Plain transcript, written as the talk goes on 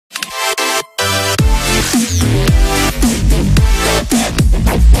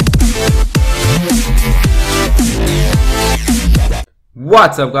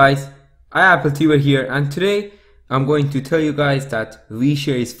What's up guys, iAppleTuber here, and today I'm going to tell you guys that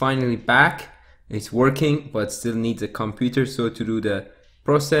Vshare is finally back. It's working but still needs a computer so to do the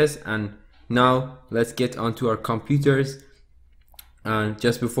process. And now let's get onto our computers. And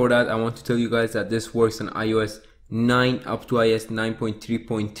just before that, I want to tell you guys that this works on iOS 9 up to iOS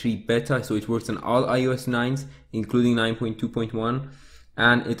 9.3.3 beta, so it works on all iOS 9s including 9.2.1,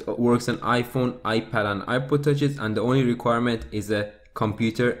 and it works on iPhone, iPad and iPod touches, and the only requirement is a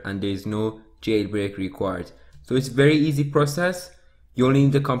computer and there is no jailbreak required. So it's very easy process. You only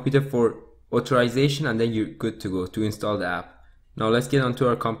need the computer for authorization and then you're good to go to install the app. Now let's get onto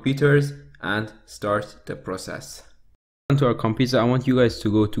our computers and start the process. Onto our computer, I want you guys to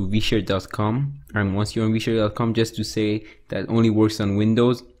go to vshare.com, and once you're on vshare.com, just to say that it only works on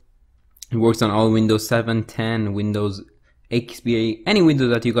Windows. It works on all Windows 7, 10, Windows XP, any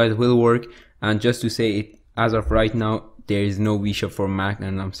Windows that you guys will work. And just to say it, as of right now, there is no Vshare for Mac,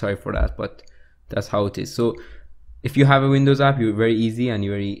 and I'm sorry for that, but that's how it is. So if you have a Windows app, you're very easy and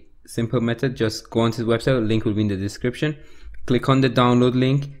very simple method. Just go onto the website, link will be in the description. Click on the download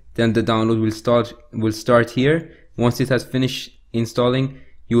link, then the download will start here. Once it has finished installing,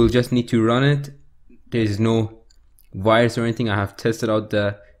 you will just need to run it. There is no virus or anything. I have tested out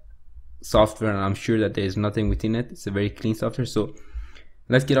the software and I'm sure that there is nothing within it. It's a very clean software. So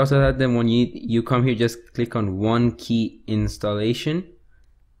let's get out of that. Then when you come here, just click on one key installation.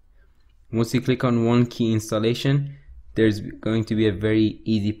 Once you click on one key installation, there's going to be a very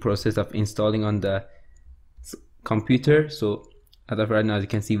easy process of installing on the computer. So as of right now, as you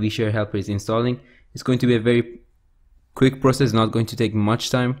can see, Vshare helper is installing. It's going to be a very quick process, not going to take much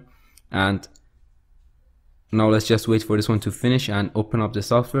time. And now let's just wait for this one to finish and open up the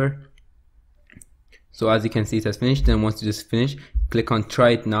software. So as you can see, it has finished. Then once you just finish, click on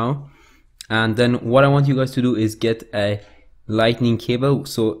try it now. And then what I want you guys to do is get a lightning cable,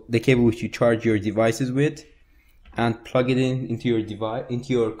 so the cable which you charge your devices with, and plug it into your device,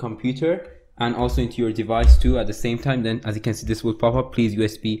 into your computer, and also into your device too at the same time. Then as you can see, this will pop up. Please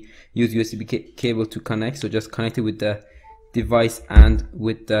use USB cable to connect. So just connect it with the device and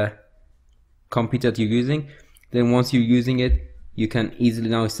with the computer that you're using. Then once you're using it, you can easily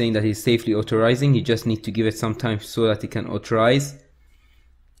now saying that it's safely authorizing. You just need to give it some time so that it can authorize.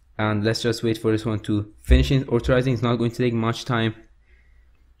 And let's just wait for this one to finish authorizing. It's not going to take much time.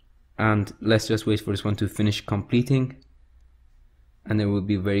 And let's just wait for this one to finish completing, and then we'll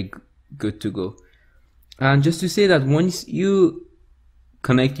be very good to go. And just to say that once you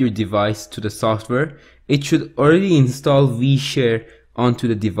connect your device to the software, it should already install Vshare onto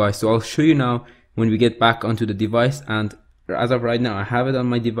the device. So I'll show you now when we get back onto the device, and as of right now I have it on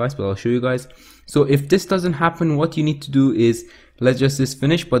my device, but I'll show you guys. So if this doesn't happen, what you need to do is, let's just this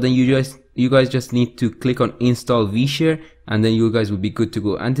finish, but then you guys just need to click on install Vshare, and then you guys will be good to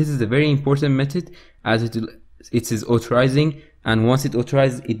go. And this is a very important method as it is authorizing, and once it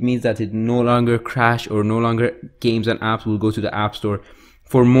authorizes, it means that it no longer crash or no longer games and apps will go to the app store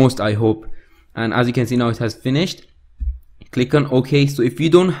for most, I hope. And as you can see now, it has finished. Click on OK. So if you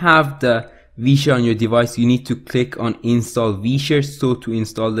don't have the Vshare on your device, you need to click on install Vshare, so to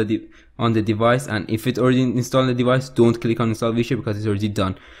install on the device. And if it's already installed on the device, don't click on install Vshare because it's already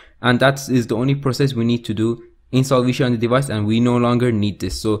done. And that is the only process we need to do, install Vshare on the device, and we no longer need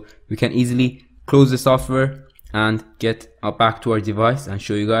this. So we can easily close the software and get back to our device and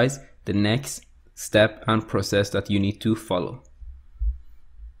show you guys the next step and process that you need to follow.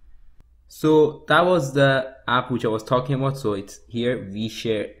 So that was the app which I was talking about. So it's here,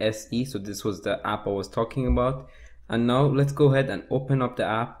 Vshare SE. So this was the app I was talking about. And now let's go ahead and open up the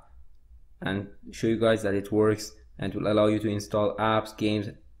app and show you guys that it works, and it will allow you to install apps, games,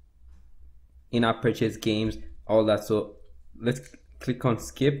 in-app purchase, games, all that. So let's click on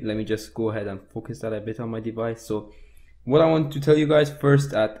skip. Let me just go ahead and focus that a bit on my device. So what I want to tell you guys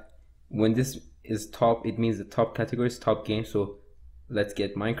first, that when this is top, it means the top categories, top games. So let's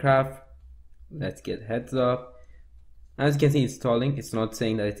get Minecraft. Let's get Heads Up. As you can see, it's installing. It's not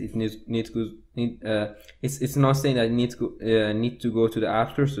saying that it it's not saying that it needs to go to the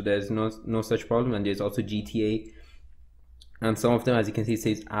App Store. So there's no such problem. And there's also GTA, and some of them, as you can see, it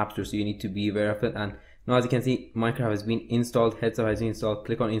says App Store. So you need to be aware of it. And now as you can see, Minecraft has been installed, Heads Up has been installed.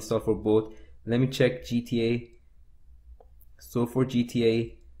 Click on install for both. Let me check GTA. So for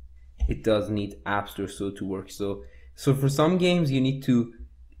GTA, it does need App Store so to work. So for some games, you need to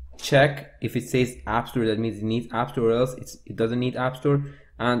check if it says App Store, that means it needs App Store, or else it doesn't need App Store.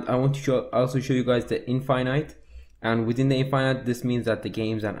 And I want to also show you guys the infinite, and within the infinite, this means that the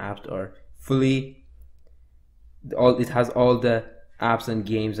games and apps are fully, it has all the apps and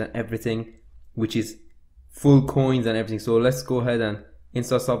games and everything, which is full coins and everything. So let's go ahead and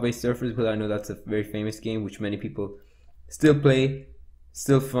install Subway Surfers because I know that's a very famous game which many people still play,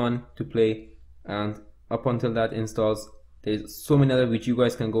 still fun to play. And up until that installs, there's so many other which you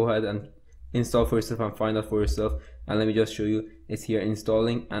guys can go ahead and install for yourself and find out for yourself. And let me just show you, it's here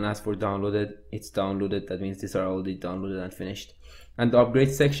installing, and as for downloaded, it's downloaded. That means these are already downloaded and finished. And the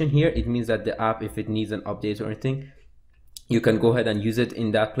upgrade section here, it means that the app, if it needs an update or anything, you can go ahead and use it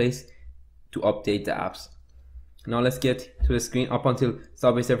in that place to update the apps. Now let's get to the screen. Up until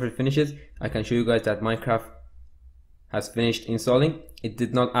Subway Surfer finishes, I can show you guys that Minecraft has finished installing. It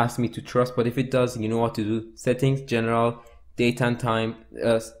did not ask me to trust, but if it does, you know what to do. Settings, general, date and time.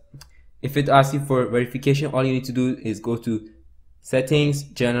 If it asks you for verification, all you need to do is go to settings,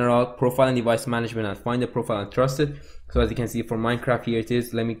 general, profile and device management, and find the profile and trust it. So as you can see for Minecraft, here it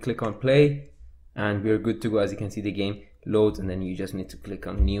is. Let me click on play and we're good to go. As you can see, the game loads, and then you just need to click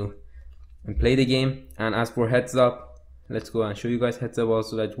on new and play the game. And as for heads up, let's go and show you guys heads up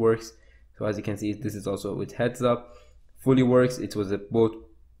also that works. So as you can see, this is also with heads up, fully works. It was both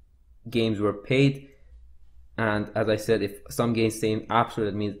games were paid, and as I said, if some games say in App Store,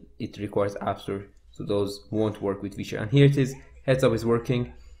 that means it requires App Store, so those won't work with Vshare. And here it is, heads up is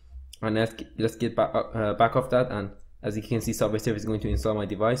working. And let's get back off that, and as you can see, Subway Surfer is going to install my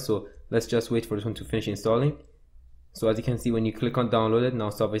device, so let's just wait for this one to finish installing. So as you can see, when you click on download it, now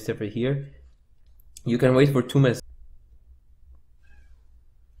Subway Surfer here, you can wait for 2 minutes.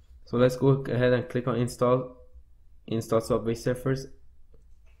 So let's go ahead and click on install Subway Surfers.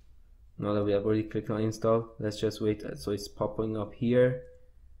 Now that we have already clicked on install, let's just wait. So it's popping up here,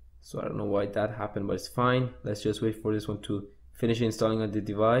 so I don't know why that happened, but it's fine. Let's just wait for this one to finish installing on the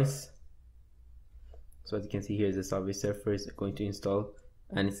device. So as you can see, here is the Subway Surfer is going to install,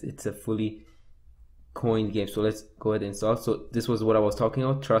 and it's a fully coined game. So let's go ahead and install. So this was what I was talking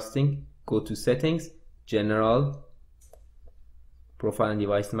about, trusting. Go to settings, general, profile and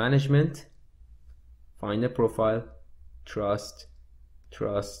device management, find the profile, trust,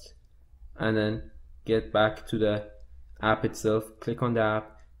 and then get back to the app itself, click on the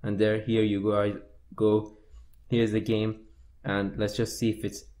app, and here you guys go. Here's the game, and let's just see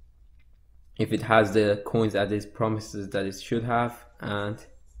if it has the coins that it promises that it should have. And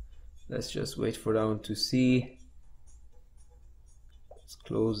let's just wait for that one to see. Let's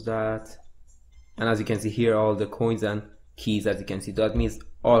close that, and as you can see here, all the coins and keys, as you can see, that means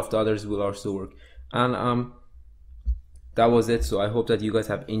all of the others will also work. And that was it. So I hope that you guys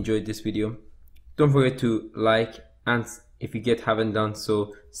have enjoyed this video. Don't forget to like, and if you haven't done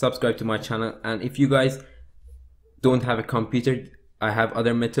so, subscribe to my channel. And if you guys don't have a computer, I have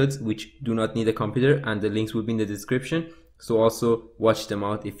other methods which do not need a computer, and the links will be in the description, so also watch them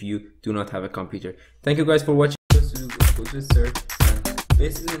out if you do not have a computer. Thank you guys for watching. Go to the search, and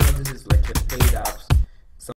basically now this is like a paid apps